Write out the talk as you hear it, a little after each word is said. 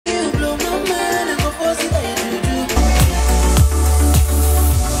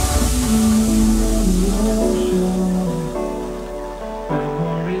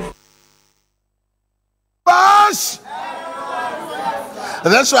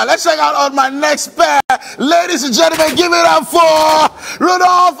That's right. Let's check out on my next pair. Ladies and gentlemen, give it up for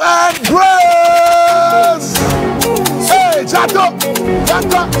Rudolph and Grace. Hey, Jato.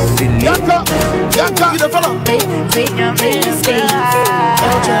 You the fella.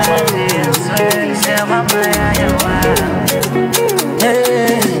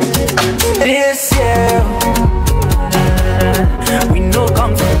 This year, we no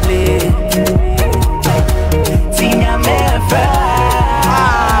come to play.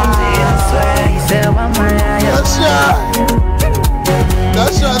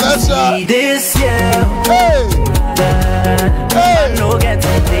 That's right. This year, hey, I no get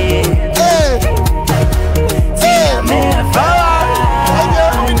to play.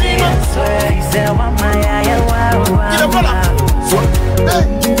 Hey,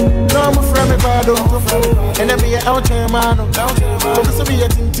 no, I'm a friend of God, and then be out here, man. Focus on me,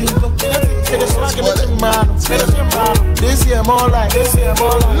 this year more like ladies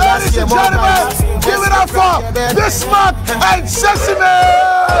and gentlemen, give it up for Bismarck and Sesame.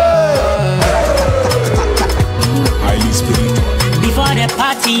 Before the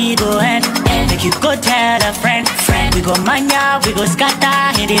party go end, make you go tell a friend. We go mania, we go scatter,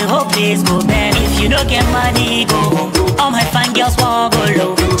 and the whole place go bend. If you don't get money, go home. All my fine girls won't go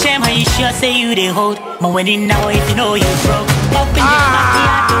low. Shame how you sure say you they hold. But when in now, if you know you broke, up in the party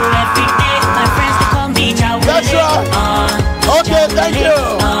I do every day. My friends they come be Jawele. That's right. Okay, thank you.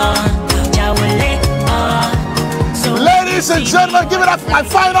 So ladies and gentlemen, give it up for my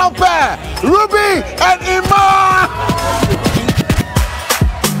final pair, Ruby and Iman.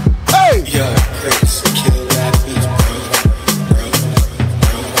 Hey! Yeah, Chris, kill that beat,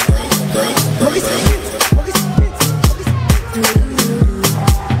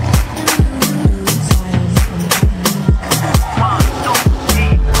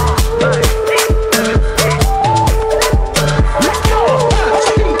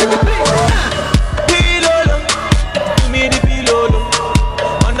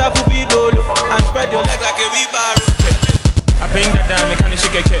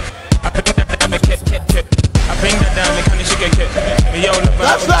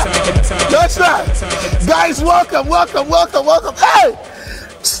 That's right. Guys, welcome. Hey!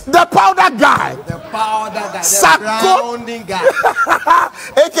 The powder guy. The browning guy.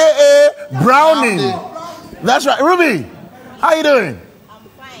 AKA Browning. That's right. Ruby, how you doing? I'm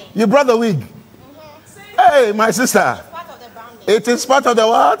fine. You brought the wig. Hey, my sister. It is part of the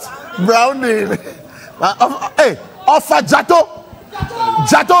what? Browning. Hey, offer Jato.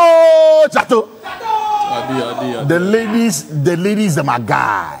 The ladies are my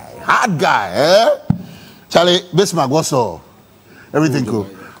guy. Hard guy, eh? Charlie, Bismarck, what's up? Everything cool?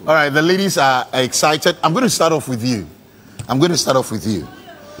 All right, the ladies are excited. I'm going to start off with you.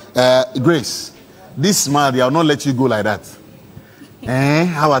 Grace, this smile, I'll not let you go like that.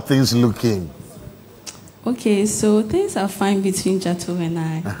 How are things looking? Okay, so things are fine between Jato and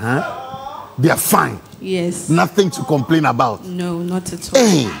I. They are fine? Yes. Nothing to complain about? No, not at all.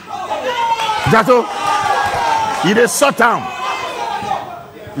 Hey, Jato, you dey sort down.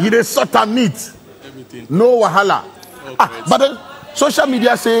 You dey sort down neat. Everything. No wahala. But then social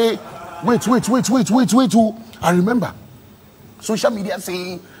media say, wait. I remember. Social media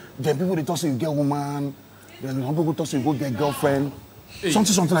say, then people they talk say you get woman, then some people talk say you go get girlfriend. Hey.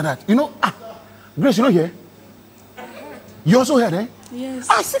 Something like that. You know, Grace, you know here? You also heard, eh? Yes.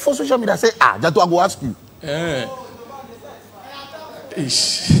 I see for social media say, Jato, I go ask you. It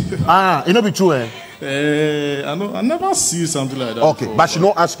not be true, eh? I never see something like that. Okay, but she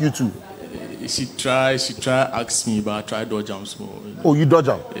don't ask you too. She try ask me, but I try dodge am small. You know? Oh, you dodge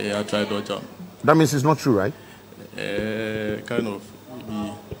am? Yeah, I try dodge am. That means it's not true, right? Kind of.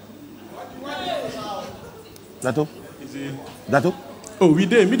 Maybe. Dato? Oh, we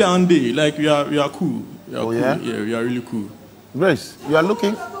there, me down there. Like we are cool. Cool. Yeah, we are really cool. Grace, you are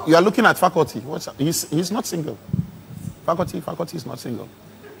looking at faculty. He's not single. Faculty is not single.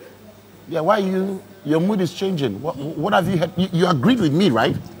 Yeah, why your mood is changing? What have you had? You agreed with me,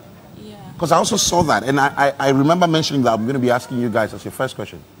 right? Yeah. Because I also saw that, and I remember mentioning that I'm going to be asking you guys as your first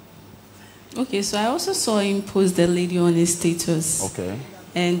question. Okay, so I also saw him post the lady on his status. Okay.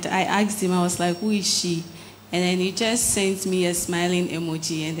 And I asked him, I was like, who is she? And then he just sent me a smiling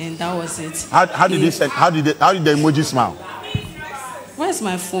emoji, and then that was it. How did the emoji smile? Where's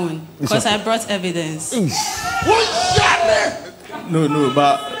my phone? Because I brought evidence. No,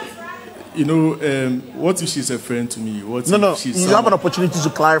 but you know, what if she's a friend to me? You have an opportunity to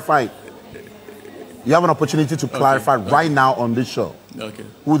clarify. You have an opportunity to clarify right now on this show. Okay.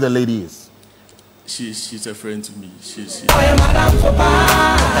 Who the lady is? She's a friend to me. She's Are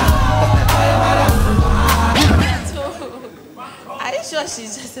you you sure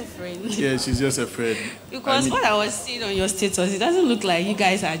she's just a friend? Yeah, she's just a friend. Because what I was seeing on your status, it doesn't look like you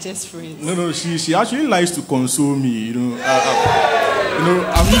guys are just friends. No, she actually likes to console me, you know.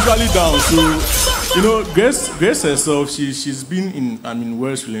 I'm usually down, so you know, Grace herself, she's been in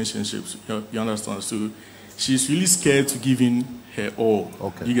worse relationships. You understand? So she's really scared to give in her all.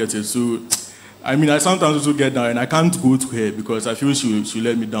 Okay. You get it? So I sometimes also get down and I can't go to her because I feel she'll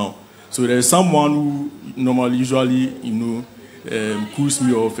let me down. So there's someone who usually, cools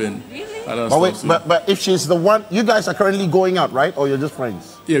me off and other stuff. But if she's the one, you guys are currently going out, right? Or you're just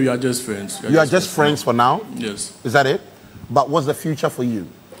friends? Yeah, we are just friends. You are just friends for now? Yes. Is that it? But what's the future for you?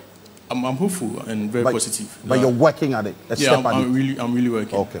 I'm hopeful and very positive. But you're working at it. I'm really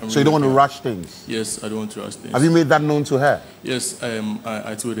working. Okay. So you don't want to rush things? Yes, I don't want to rush things. Have you made that known to her? Yes,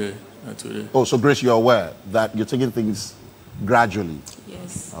 I told her. Oh, so Grace, you're aware that you're taking things gradually?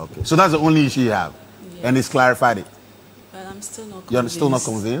 Yes. Okay. So that's the only issue you have? Yeah. And it's clarified it? But I'm still not convinced. You're still not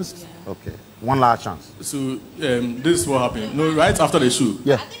convinced? Yeah. Okay. One last chance. So this is what happened. No, right after the show.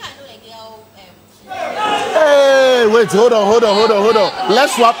 Yeah. I think I know a girl. Hey, wait, hold on.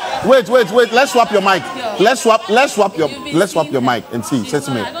 Let's swap. Wait. Let's swap your mic. Let's swap your mic and see.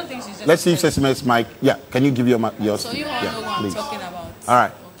 Sesame. I don't think she's just Let's see Sesame's mic. Yeah. Can you give your mic? So you all know what I'm talking about. All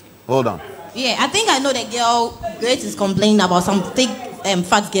right. Okay. Hold on. Yeah, I think I know the girl Grace is complaining about, some thick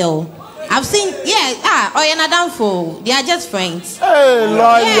fat girl. I've seen, they are just friends. Hey,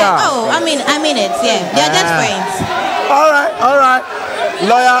 lawyer. Yeah, I mean it, yeah. They are just friends. All right.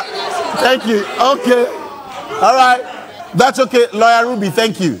 Lawyer, thank you. Okay. All right. That's okay. Lawyer Ruby,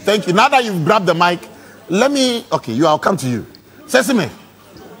 thank you. Now that you've grabbed the mic, I'll come to you. Sesame.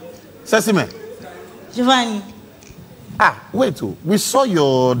 Giovanni. Wait, we saw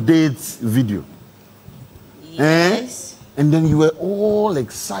your date video. Yes. And then you were all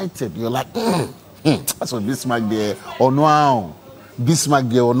excited. You're like, that's what Bismarck there. Or no. Bismarck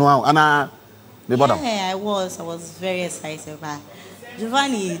there or no. Anna, yeah, I was very excited. But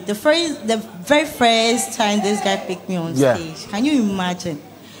Giovanni, the very first time this guy picked me on stage, can you imagine?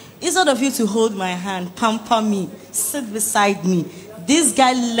 Instead of you to hold my hand, pamper me, sit beside me, this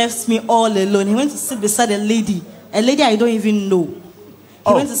guy left me all alone. He went to sit beside a lady I don't even know.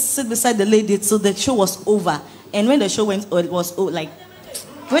 He went to sit beside the lady till the show was over. And when the show went over,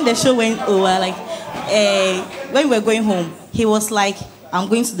 when we were going home, he was like, I'm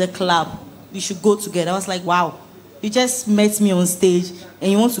going to the club. We should go together. I was like, wow. You just met me on stage and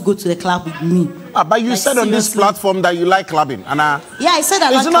you want to go to the club with me. But you said on this platform that you like clubbing. And yeah, I said I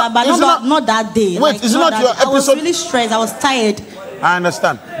like club, but not that day. Wait, is it not your episode? I was really stressed. I was tired. I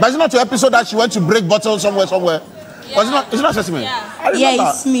understand. But it's not your episode that she went to break bottles somewhere? Yeah. It's not Sesame?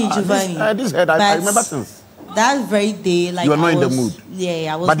 Yeah, it's me, Giovanni. I remember since. That very day, you were not in the mood.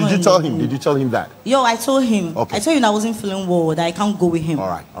 Yeah, I was. But did you tell him? Did you tell him that? Yo, I told him. Okay. I told him I wasn't feeling well, that I can't go with him. All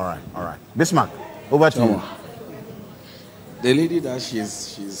right. Bismarck, over to you. The lady that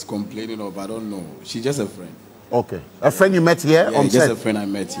she's complaining of, I don't know. She's just a friend. Okay. A friend you met here? Yeah, just a friend I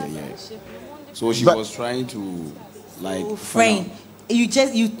met here, yes. So she was trying to, friend. You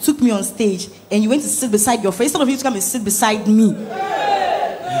took me on stage and you went to sit beside your friend. Instead of you to come and sit beside me,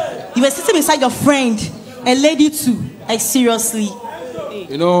 you were sitting beside your friend, a lady too. Like, seriously. I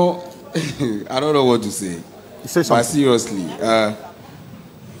don't know what to say. Say something. But seriously,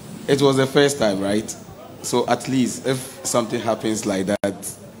 it was the first time, right? So at least if something happens like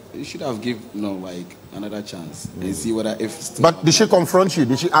that, you should have given another chance and see whether if. But did she confront you?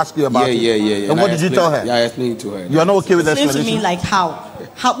 Did she ask you about it? Yeah. And what did you tell her? Yeah, I explained to her. You are not okay with the explanation? explanation? To me, like how?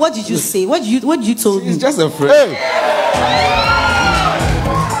 What did you say? What did you told me? She's just a friend. Hey.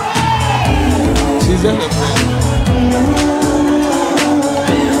 She's just a friend.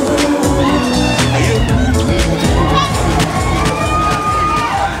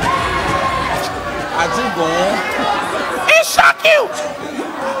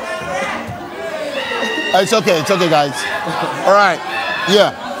 It's so cute. It's okay, guys. All right,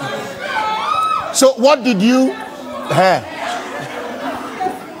 yeah. So, what did you hear?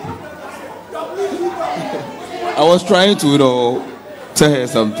 I was trying to, tell her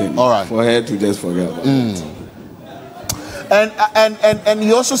something. All right. For her to just forget about it. And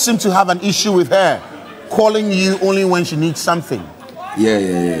you also seem to have an issue with her calling you only when she needs something. Yeah.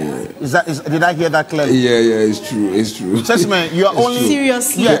 Did I hear that clearly? Yeah, it's true. Sesame, you are only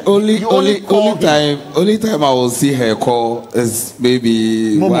seriously. Yeah, only time I will see her call is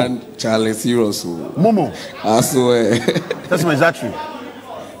maybe Momo. one challenge serious. Momo. I swear. Sesame, is that true?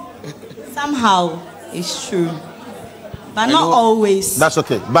 Somehow it's true, but not always. That's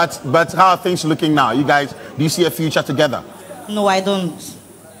okay. But how are things looking now? You guys, do you see a future together? No, I don't.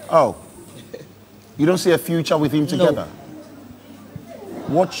 Oh, you don't see a future with him together?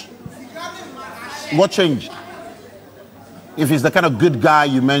 What changed? If he's the kind of good guy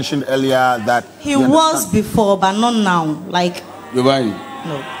you mentioned earlier that he was before, but not now. Like Giovanni,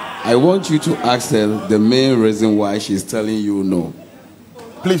 no. I want you to ask her the main reason why she's telling you no.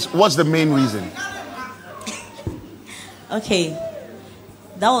 Please, what's the main reason? Okay,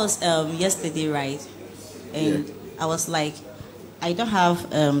 that was yesterday, right? And Yeah. I was like, I don't have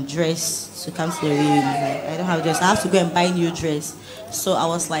dress to come to the reunion. Like, I don't have dress. I have to go and buy new dress. So I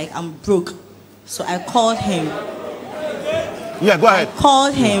was like, I'm broke. So I called him. Yeah, go ahead. I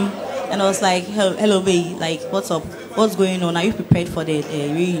called him and I was like, hello, babe. Like, what's up? What's going on? Are you prepared for the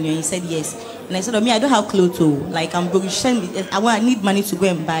reunion? He said yes. And I said, I don't have clothes too. Like, I'm broke. I need money to go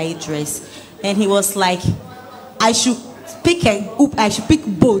and buy a dress. And he was like, I should pick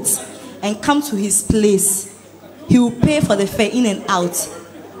boats and come to his place. He will pay for the fare in and out.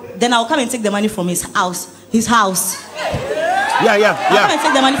 Then I'll come and take the money from his house. Yeah. I'll come and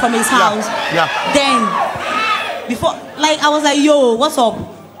take the money from his house. Yeah. Then, before, like, I was like, yo, what's up?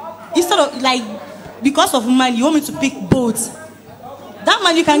 Instead of, like, because of money, you want me to pick boats. That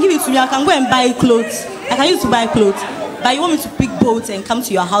money, you can give it to me. I can go and buy clothes. I can use it to buy clothes. But you want me to pick boats and come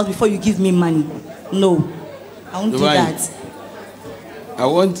to your house before you give me money? No. I won't do that. I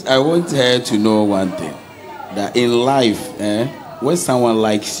want her to know one thing. That in life, when someone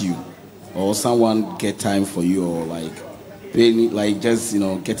likes you, or someone get time for you, or like just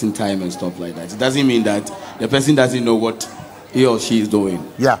getting time and stuff like that, it doesn't mean that the person doesn't know what he or she is doing.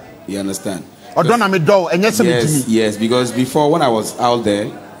 Yeah, you understand? Or don't have me do, and yes, because before when I was out there,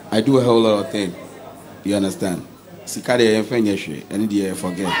 I do a whole lot of things. You understand? Sikade and the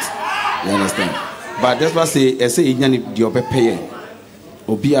forget. You understand? But that's what I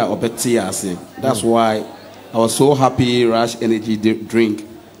say that's why I was so happy Rush Energy Drink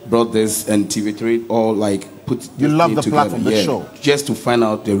brought this and TV3 all like put you love the together. platform, the show. Just to find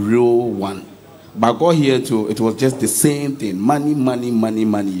out the real one. But go here too, it was just the same thing. Money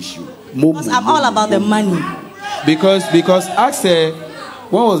issue. Because I'm all about the money. Because ask her,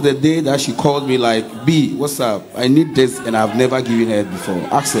 when was the day that she called me like, B, what's up? I need this and I've never given her before.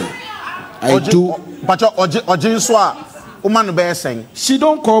 Ask her. She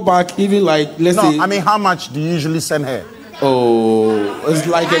don't call back even like, let's say. I mean, how much do you usually send her? Oh, it's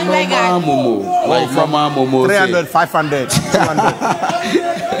like a normal momo. Like normal momo. 300, 500,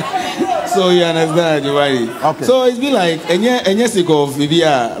 200. So you understand, right? Okay. So it's been like, and yes, maybe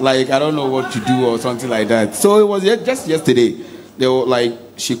like I don't know what to do or something like that. So it was just yesterday. They were like,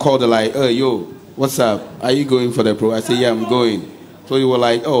 she called her like, oh, yo, what's up? Are you going for the pro? I said, yeah, I'm going. So you were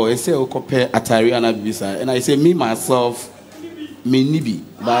like, oh, I say, compare Atari and Abisa. And I say, me, myself, me, Nibi.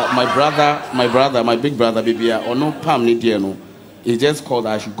 But my big brother, baby, or no Pam, no. He just called,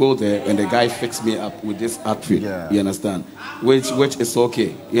 I should go there, and the guy fixed me up with this outfit. Yeah. You understand? Which is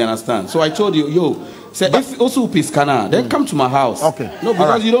okay. You understand? So I told you, yo, say, if also Piscana, then come to my house. Okay. No,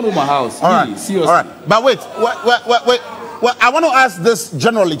 because you don't know my house. All really, right. Seriously. All right. But wait. Well, I want to ask this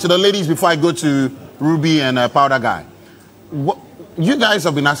generally to the ladies before I go to Ruby and Powder Guy. You guys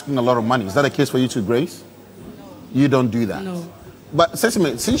have been asking a lot of money. Is that a case for you too, Grace? You don't do that. No. But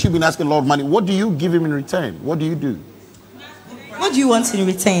Sesame, since you've been asking a lot of money, what do you give him in return? What do you do? What do you want in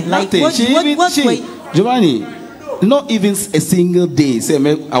return? Like Giovanni, not even a single day. Say,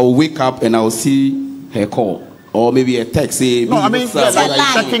 I will wake up and I will see her call. Or maybe a text. Say, no, I mean,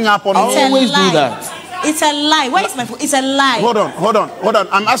 checking up on. I always do that. It's a lie. Where is my phone? It's a lie. Hold on.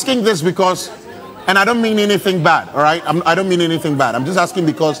 I'm asking this because, and I don't mean anything bad, all right? I don't mean anything bad. I'm just asking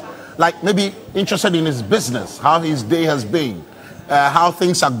because, like, maybe interested in his business, how his day has been, how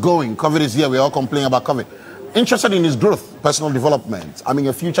things are going. COVID is here. We're all complaining about COVID. Interested in his growth, personal development, I mean,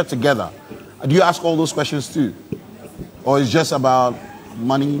 a future together. Do you ask all those questions too? Or it's just about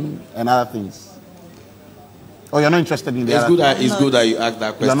money and other things? Oh, you're not interested in that? It's good that you ask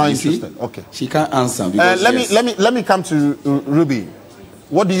that question. You're not interested. Okay. She can't answer. Let me come to Ruby.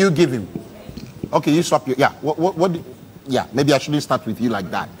 What do you give him? Okay, you swap your yeah. Maybe I shouldn't start with you like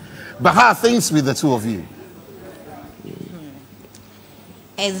that. But how are things with the two of you?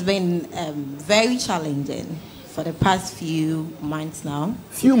 It's been very challenging for the past few months now.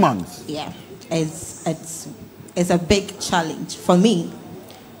 Few months? Yeah, it's a big challenge for me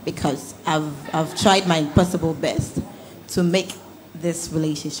because I've tried my possible best to make this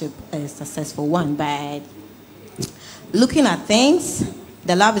relationship a successful one. But looking at things,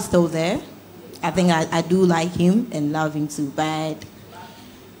 the love is still there. I think I do like him and love him too. But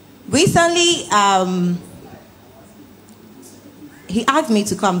recently, he asked me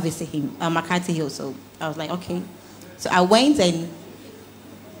to come visit him at Makati Hill, so I was like, okay. So I went and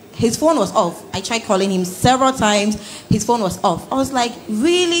his phone was off. I tried calling him several times. His phone was off. I was like,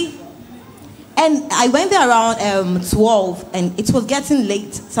 really? And I went there around 12, and it was getting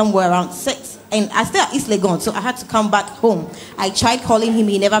late, somewhere around 6. And I stayed at East Legon, so I had to come back home. I tried calling him,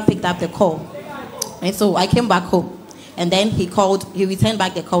 he never picked up the call. And so I came back home. And then he returned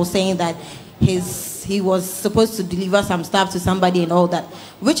back the call saying that he was supposed to deliver some stuff to somebody and all that,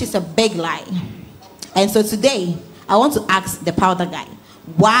 which is a big lie. And so today, I want to ask the powder guy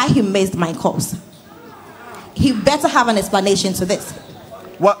why he missed my calls. He better have an explanation to this.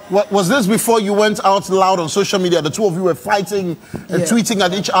 What was this before you went out loud on social media? The two of you were fighting and tweeting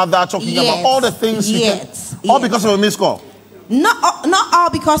at each other, talking about all the things all because of a missed call? Not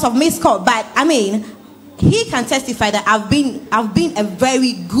all because of missed call, but I mean, he can testify that I've been a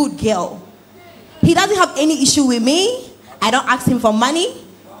very good girl. He doesn't have any issue with me. I don't ask him for money.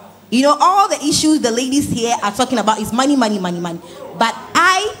 You know, all the issues the ladies here are talking about is money, money, money, money. But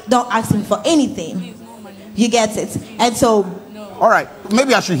I don't ask him for anything. You get it? And so... All right,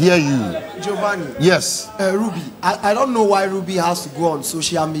 maybe I should hear you. Giovanni. Yes. Ruby, I don't know why Ruby has to go on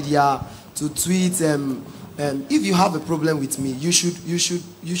social media to tweet. If you have a problem with me, you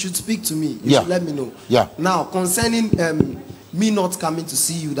should speak to me. You should let me know. Yeah. Now, concerning me not coming to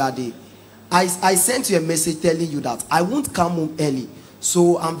see you that day, I sent you a message telling you that I won't come home early.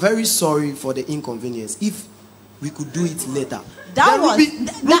 So I'm very sorry for the inconvenience. If we could do it later.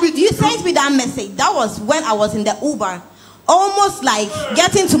 You sent me that message. That was when I was in the Uber. Almost like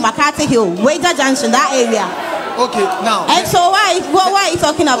getting to McCarthy Hill, Waiter Junction, that area. Okay, now. And so what are you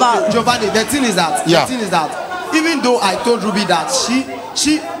talking about? Okay, Giovanni, the thing is that even though I told Ruby that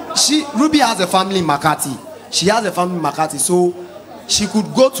Ruby has a family in McCarthy. She has a family in McCarthy, so she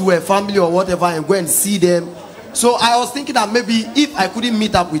could go to her family or whatever and go and see them. So I was thinking that maybe if I couldn't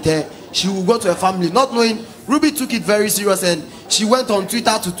meet up with her, she would go to her family, not knowing Ruby took it very serious and she went on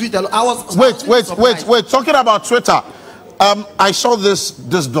Twitter to tweet. Wait. Talking about Twitter. I saw this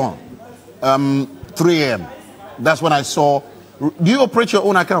dawn, 3 a.m. That's when I saw. Do you operate your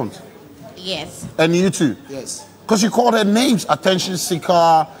own account? Yes. And you too? Yes. Because you called her names, attention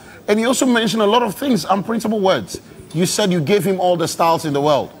seeker, and you also mentioned a lot of things, unprintable words. You said you gave him all the styles in the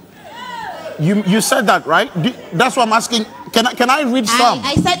world. You said that, right? That's what I'm asking. Can I read some?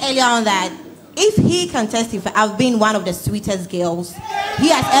 I said earlier on that if he can testify, I've been one of the sweetest girls he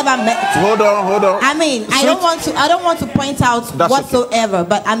has ever met. Hold on. I mean, I don't want to point out whatsoever, okay.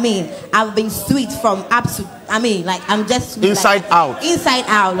 But I mean, I've been sweet from up to. I mean, like I'm just sweet, inside out. Inside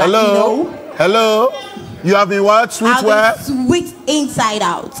out. Like, Hello. You have been what? Sweet where? Sweet inside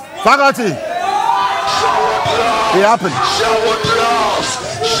out. Faculty. It happened.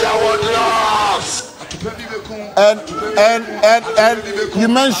 And you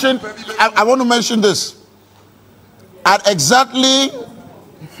mentioned, I want to mention this. At exactly,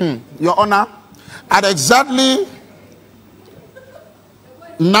 Your Honor, at exactly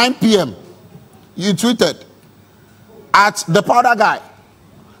 9 p.m., you tweeted at the powder guy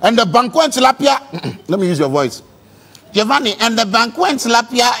and the banquet tilapia. Let me use your voice. Giovanni, and the banquet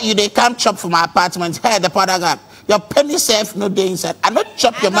tilapia, they come chop from my apartment. Hey, the powder guy. Your penny safe, no day inside. I not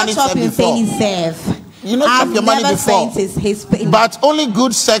chop your money safe before. Penny safe. You know chop your money before. His but only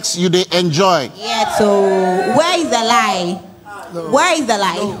good sex you they enjoy. Yeah, so where is the lie? No. Where is the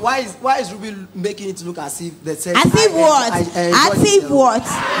lie? No, why is Ruby making it look as if the sex? As if what? As if what?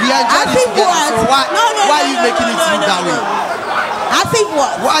 As if what? So why are you making it look that way? As if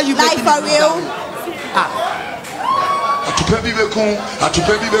what? Why are you making it look that way? I'm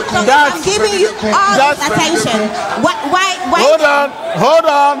giving you all this attention. Why? Hold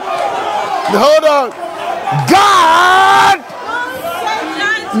on. God!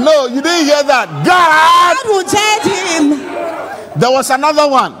 No, you didn't hear that. God will judge him. There was another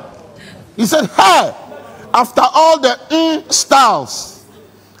one. He said, hey, after all the styles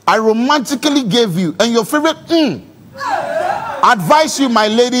I romantically gave you and your favorite advise you, my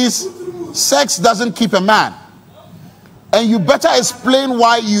ladies, sex doesn't keep a man. And you better explain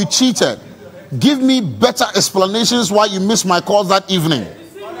why you cheated. Give me better explanations why you missed my calls that evening.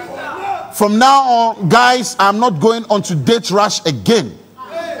 From now on, guys, I'm not going on to date rush again.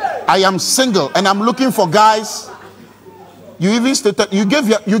 I am single and I'm looking for guys. You even stated you gave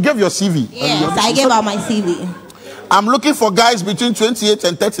your CV. Yes, I gave out my CV. I'm looking for guys between 28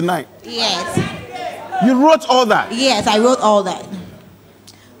 and 39. Yes. You wrote all that? Yes, I wrote all that.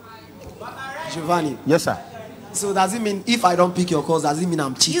 Giovanni. Yes, sir. So does it mean if I don't pick your calls, does it mean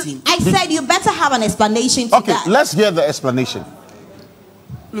I'm cheating? I said you better have an explanation to that. Okay, let's hear the explanation.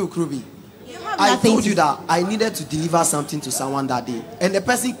 Look, Ruby, I told you that I needed to deliver something to someone that day, and the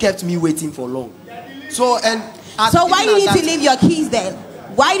person kept me waiting for long. So why you need to leave your keys then?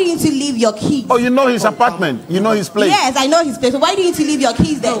 why didn't you leave your keys? Oh, you know his apartment. You know his place. Yes, I know his place. So why didn't you leave your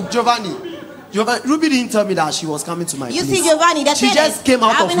keys there? No, Giovanni, Ruby didn't tell me that she was coming to my place. You see, Giovanni, she just came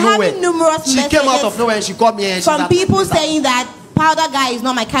out of nowhere. She came out of nowhere and she called me and from people saying that Powder Guy is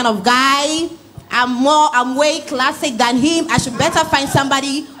not my kind of guy. I'm way classic than him. I should better find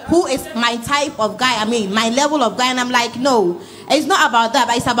somebody who is my type of guy. I mean, my level of guy. And I'm like, no, it's not about that,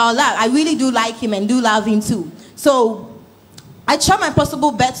 but it's about love. I really do like him and do love him too. So I try my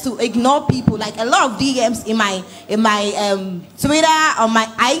possible best to ignore people. Like a lot of DMs in my Twitter, on my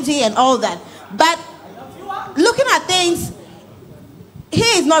IG and all that. But looking at things, he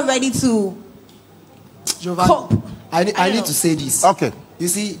is not ready to cope. I need to say this. Okay. You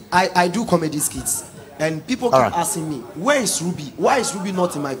see, I do comedy skits, and people keep asking me, where is Ruby? Why is Ruby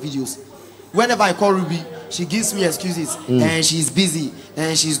not in my videos? Whenever I call Ruby, she gives me excuses, and she's busy,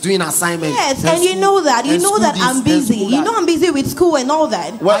 and she's doing assignments. Yes, and you know that. You know that I'm busy. You know I'm busy with school and all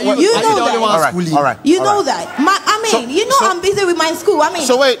that. Well, you know that. All right. You know that. I'm busy with my school. I mean,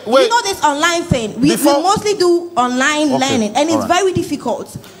 so wait. You know this online thing. We mostly do online learning, and it's very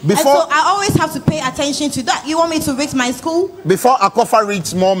difficult. And so I always have to pay attention to that. You want me to reach my school? Before Akofa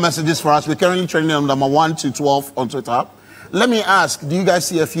reads more messages for us, we're currently training on number 1 to 12 on Twitter. Let me ask, do you guys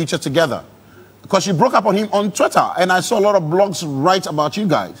see a future together? Because you broke up on him on Twitter, and I saw a lot of blogs write about you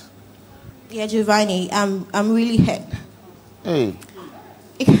guys. Yeah, Giovanni, I'm really hurt. Hey,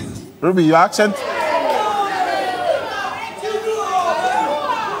 Ruby, your accent.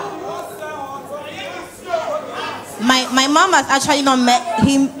 My mom has actually not met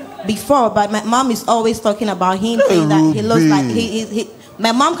him before, but my mom is always talking about him, saying that he looks like he.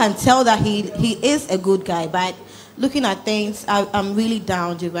 My mom can tell that he is a good guy, but looking at things, I'm really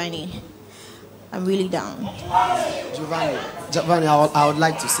down, Giovanni. I'm really down. Giovanni, I would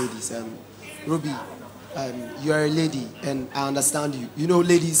like to say this. Ruby, you are a lady, and I understand you. You know,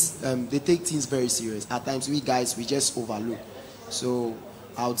 ladies, they take things very serious. At times, we guys, we just overlook. So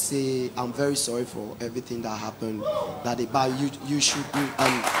I would say I'm very sorry for everything that happened. That they buy you should do,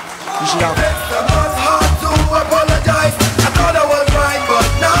 and you should have. It's hard to apologize. I thought I was right, but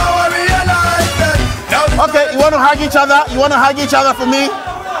now I realize that. Okay, you want to hug each other? You want to hug each other for me?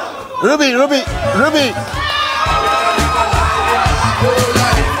 Ruby.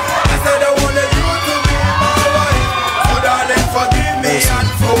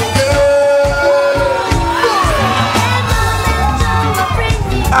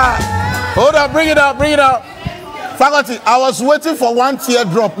 Hold up, bring it up. Faculty, I was waiting for one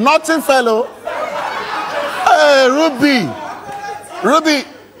teardrop. Nothing, fellow. Hey, Ruby,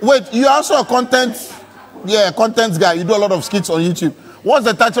 wait, you also a content guy. You do a lot of skits on YouTube. What's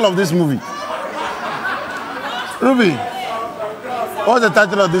the title of this movie? Ruby, what's the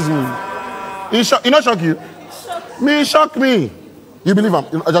title of this movie? It not shock you? Me shock me. You believe him?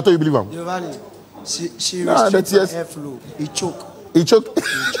 Ajato, you believe him? Giovanni, she restricts her airflow. He choke.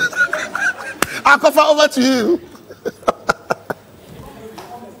 I'll cover over to you.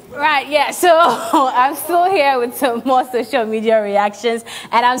 Right, yeah, so I'm still here with some more social media reactions,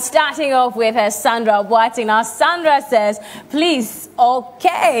 and I'm starting off with Sandra Boateng. Now, Sandra says, please,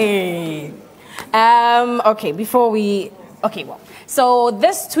 okay, so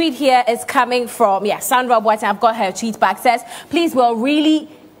this tweet here is coming from, Sandra Boateng. I've got her tweet back, says, please, well, really,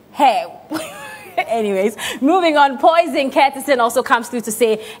 hey. Anyways, moving on, Poison Curtison also comes through to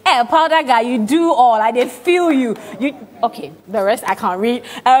say, hey, Powder Guy, you do all. I did feel you. Okay, the rest I can't read.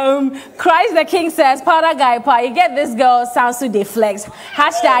 Christ the King says, Powder Guy, pa, you get this girl, sounds to deflex.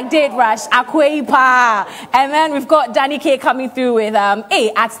 Hashtag date rush, akwe pa. And then we've got Danny K coming through with,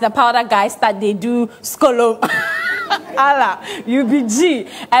 hey, at the Powder Guys that they do skolo. Allah, UBG.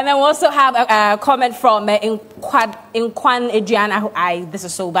 And then we also have a comment from Inkwan Adrian. This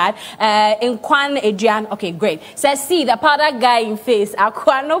is so bad. Inkwan Adrian. Okay, great. Says, see the Powder Guy in face.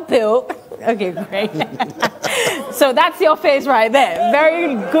 Aquano pill. Okay, great. So that's your face right there.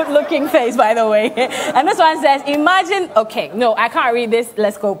 Very good looking face, by the way. And this one says, imagine. Okay, no, I can't read this.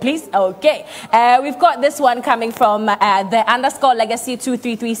 Let's go, please. Okay. We've got this one coming from the _ legacy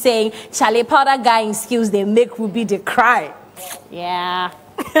 233 saying, Charlie, Powder Guy in skills, they make Ruby the cry. Yeah.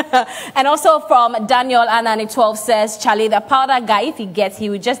 And also from Daniel Anani 12 says, Charlie, the Powder Guy, if he gets, he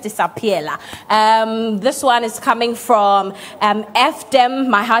will just disappear. This one is coming from F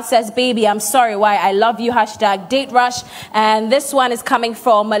them. My heart says, baby, I'm sorry why I love you. Hashtag date rush. And this one is coming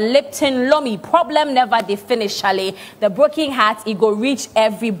from Lipton Lomi. Problem never they finish, Charlie. The broken heart, it go reach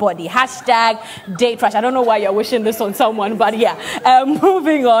everybody. Hashtag date rush. I don't know why you're wishing this on someone, but yeah.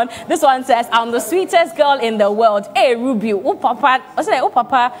 Moving on. This one says, I'm the sweetest girl in the world. Hey, Ruby. Oh, Papa. What's that? Oh,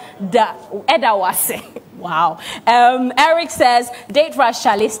 Papa. Da Edawase. Wow. Eric says, date rush,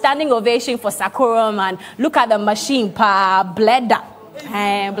 Charlie, standing ovation for Sakura, man. Look at the machine, pa, bleda.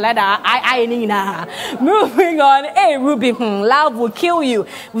 Moving on. Hey, Ruby, love will kill you.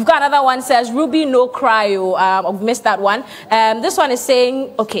 We've got another one says, Ruby, no cry. I've missed that one. This one is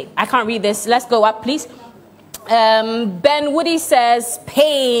saying, okay, I can't read this. Let's go up, please. Ben Woody says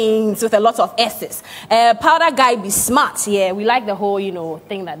pains with a lot of S's. Powder guy be smart. Yeah, we like the whole,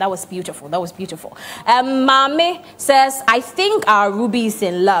 thing that was beautiful. That was beautiful. Mame says, I think our Ruby is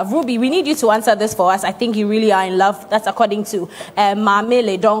in love. Ruby, we need you to answer this for us. I think you really are in love. That's according to Mame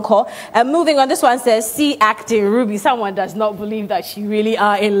Ledonko. Moving on, this one says, see acting Ruby. Someone does not believe that she really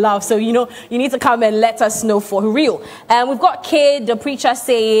are in love. So, you need to come and let us know for real. We've got Kid, the preacher,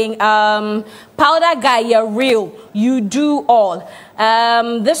 saying, powder guy, you're real. You do all.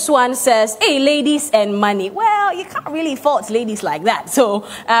 This one says, hey, ladies and money. Well, you can't really fault ladies like that. So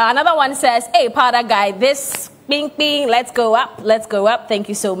another one says, hey, powder guy, this bing, bing, let's go up. Let's go up. Thank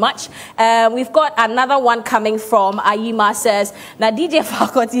you so much. We've got another one coming from Ayima says, now DJ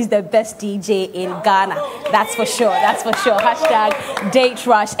Faculty is the best DJ in Ghana. That's for sure. That's for sure. Hashtag date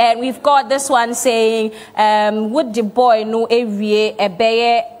rush. And we've got this one saying, would the boy know a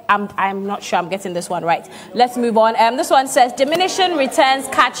I'm not sure I'm getting this one right. Let's move on. This one says, diminishing returns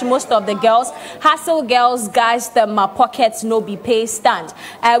catch most of the girls. Hassle girls, guys, my pockets no be pay stand.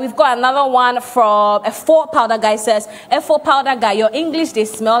 We've got another one from a 4 powder guy says, F4 powder guy, your English, they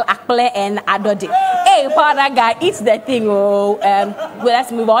smell akple and adode. Hey, powder guy, it's the thing. Oh, well,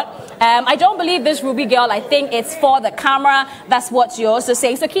 let's move on. I don't believe this Ruby girl. I think it's for the camera. That's what you're also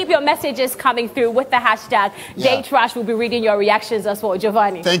saying. So keep your messages coming through with the hashtag Date Rush. We'll be reading your reactions as well,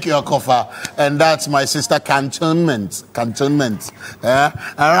 Giovanni. Thank you, Akofa. And that's my sister, Cantonment. All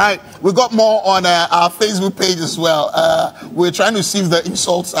right. We got more on our Facebook page as well. We're trying to sieve the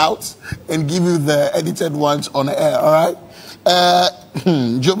insults out and give you the edited ones on air. All right.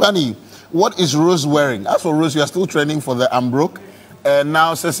 Giovanni, what is Rose wearing? As for Rose, you are still training for the Ambrook.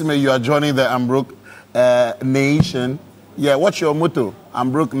 Now, Sesame, you are joining the Ambrook Nation. Yeah, what's your motto?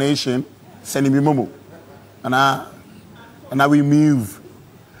 Ambrook Nation. Send me Momo. And now we move.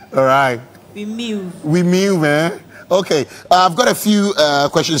 All right. We move. We move, eh? Okay. I've got a few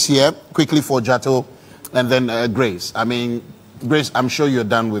questions here, quickly for Jato, and then Grace. I mean, Grace, I'm sure you're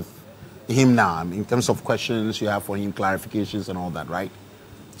done with him now. I mean, in terms of questions you have for him, clarifications and all that, right?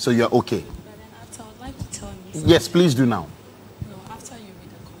 So you're okay. But then I would like to tell you. Yes, please do now. After you read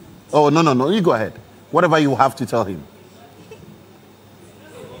the comments. Oh, no. You go ahead. Whatever you have to tell him.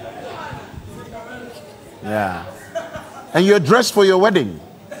 Yeah. And you're dressed for your wedding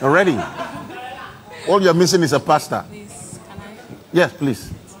already. All you're missing is a pastor. Please, can I? Yes,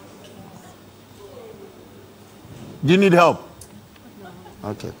 please. Do you need help? No.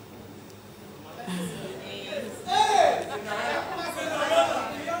 Okay.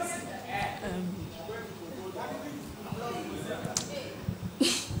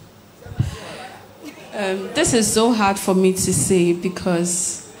 This is so hard for me to say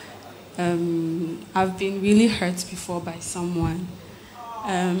because I've been really hurt before by someone.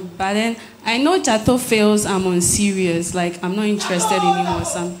 But then I know Jato feels I'm unserious, like I'm not interested in him or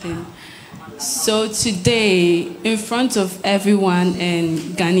something. So today, in front of everyone and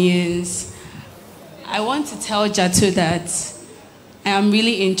Ghanaians, I want to tell Jato that I am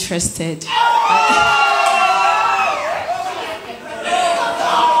really interested.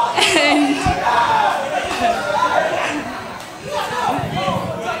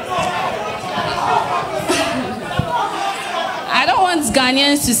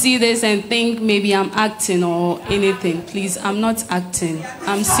 Ghanaians to see this and think maybe I'm acting or anything. Please, I'm not acting.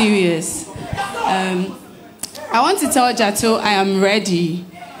 I'm serious. I want to tell Jato I am ready.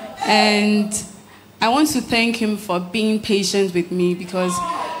 And I want to thank him for being patient with me because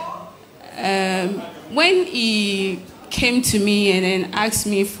when he came to me and then asked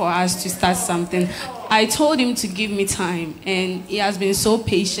me for us to start something, I told him to give me time. And he has been so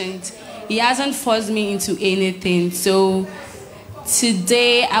patient. He hasn't forced me into anything. So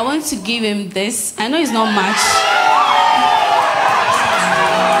today, I want to give him this. I know it's not much.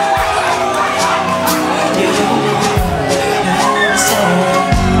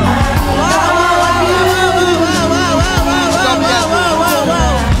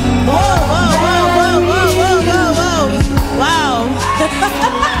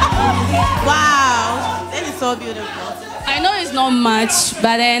 Wow. That is so beautiful. I know it's not much,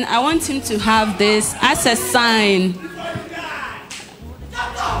 but then I want him to have this as a sign.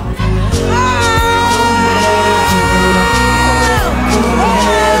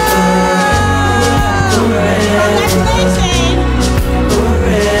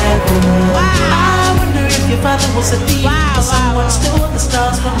 Heaven was a deep, but someone stole the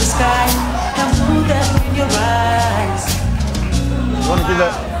stars from the sky and put them in your eyes. You want to give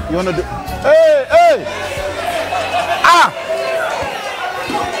that? You want to do? Hey, hey!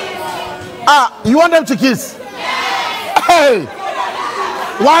 You want them to kiss? Hey!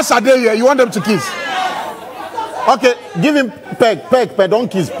 Once a day here, you want them to kiss? Okay, give him peg, don't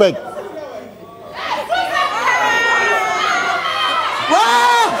kiss, peg.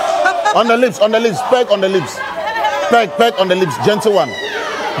 On the lips, peg on the lips. Peg on the lips, gentle one.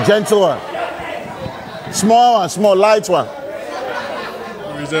 Small, light one.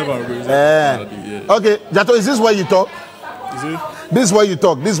 Reserve. Okay, Jato, is this where you talk? Is it? This is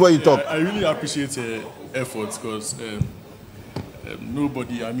where you talk. I really appreciate efforts because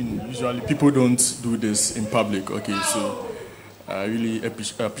nobody, usually people don't do this in public, okay, so I really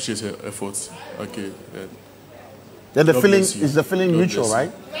appreciate her efforts, okay. Then the feeling mutual,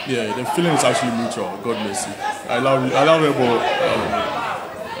 right? Yeah, the feeling is actually mutual. God bless you. I love her,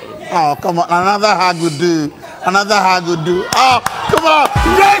 oh, come on, another hug would do. Oh, come on,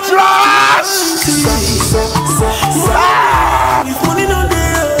 get rush!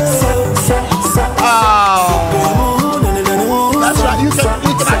 That's right. You can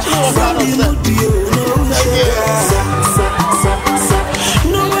actually walk out of them.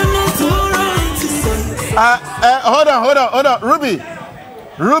 Hold on.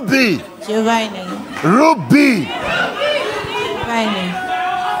 Ruby. Giovanni.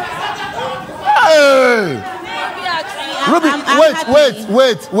 Hey. Ruby,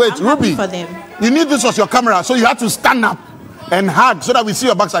 wait. Ruby, for them. You need this as your camera, so you have to stand up and hug so that we see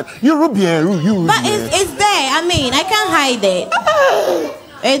your backside. You Ruby, you. But it's there. I can't hide it.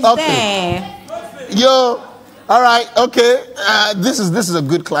 It's there. Yo, all right, okay. This is a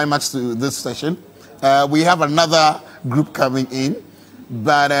good climax to this session. We have another group coming in,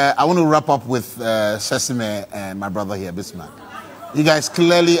 but I want to wrap up with Sesame and my brother here, Bismarck. You guys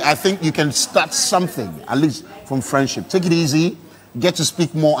clearly, I think you can start something, at least from friendship. Take it easy, get to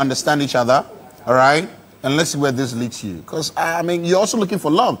speak more, understand each other, all right? And let's see where this leads you. Because, you're also looking for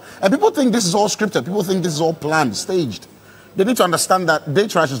love. And people think this is all scripted. People think this is all planned, staged. They need to understand that Day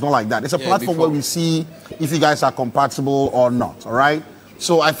Trash is not like that. It's a platform where we see if you guys are compatible or not, all right?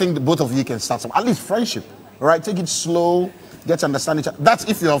 So I think both of you can start some, at least friendship, all right? Take it slow, get to understand each other. That's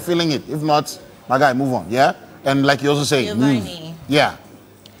if you're feeling it. If not, my guy, move on, yeah? And like you also say, move. Yeah.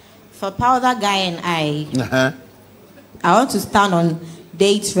 For Powder Guy and I want to stand on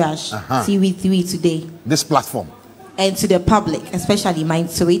Day Trash TV3 today. This platform. And to the public, especially my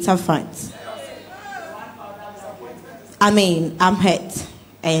Twitter fans. I'm hurt.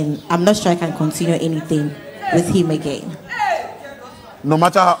 And I'm not sure I can continue anything with him again. No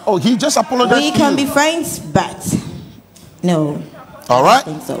matter how, he just apologized. We can be friends, but no. All right. I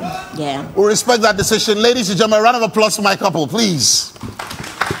think so. Yeah. We respect that decision. Ladies and gentlemen, a round of applause for my couple, please.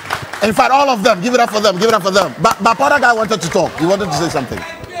 In fact, all of them. Give it up for them. But Powder Guy wanted to talk. He wanted to say something.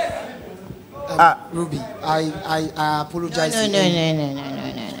 Ruby, I apologize.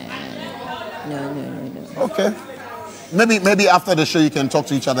 No. Okay. Maybe after the show you can talk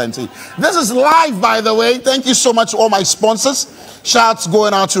to each other and say, this is live, by the way. Thank you so much to all my sponsors. Shouts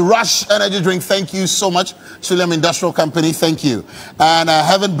going out to Rush Energy Drink. Thank you so much. Suliam Industrial Company. Thank you. And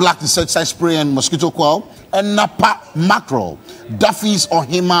Heaven Black Insecticide Spray and Mosquito Coil. And Napa Mackerel. Duffy's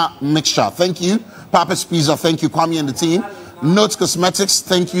Ohima Mixture. Thank you. Papa's Pizza. Thank you. Kwame and the team. Notes Cosmetics.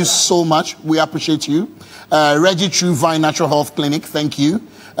 Thank you so much. We appreciate you. Reggie True Vine Natural Health Clinic. Thank you.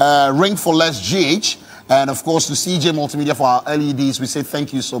 Ring for Less GH. And of course, to CJ Multimedia for our LEDs, we say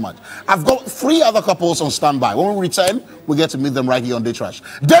thank you so much. I've got 3 other couples on standby. When we return, we get to meet them right here on Day Trash.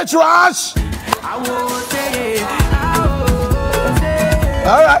 Day Trash!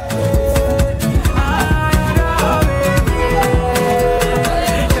 All right.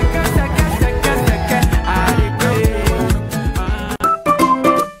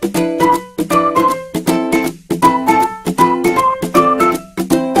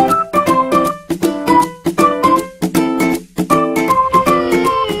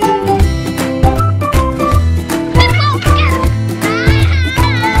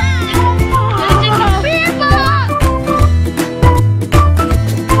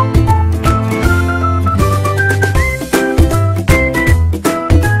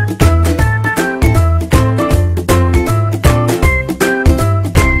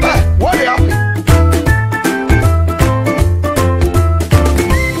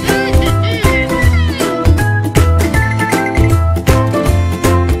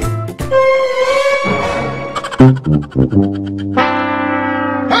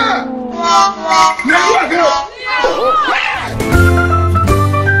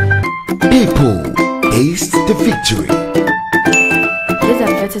 People, taste the victory. This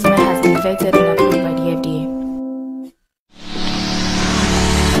advertisement has been vetted and approved by the FDA.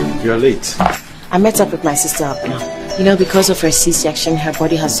 You're late. I met up with my sister up now. You know, because of her C-section, her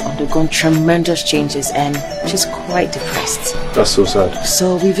body has undergone tremendous changes and she's quite depressed. That's so sad.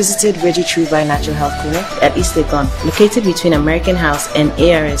 So we visited Reggie Trubai Natural Health Clinic at East Legon, located between American House and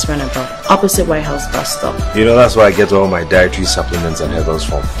ARS Runabout, opposite White House bus stop. You know, that's where I get all my dietary supplements and herbals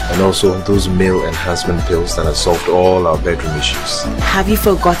from. And also those male enhancement pills that have solved all our bedroom issues. Have you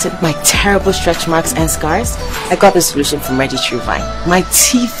forgotten my terrible stretch marks and scars? I got the solution from Reggie Trubai. My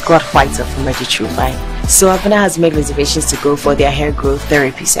teeth got whiter from Reggie Trubai. So Abena has made reservations to go for their hair growth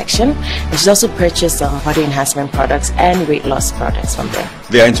therapy section, and she's also purchased some body enhancement products and weight loss products from them.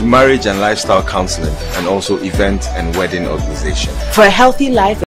 They are into marriage and lifestyle counseling and also event and wedding organization. For a healthy life,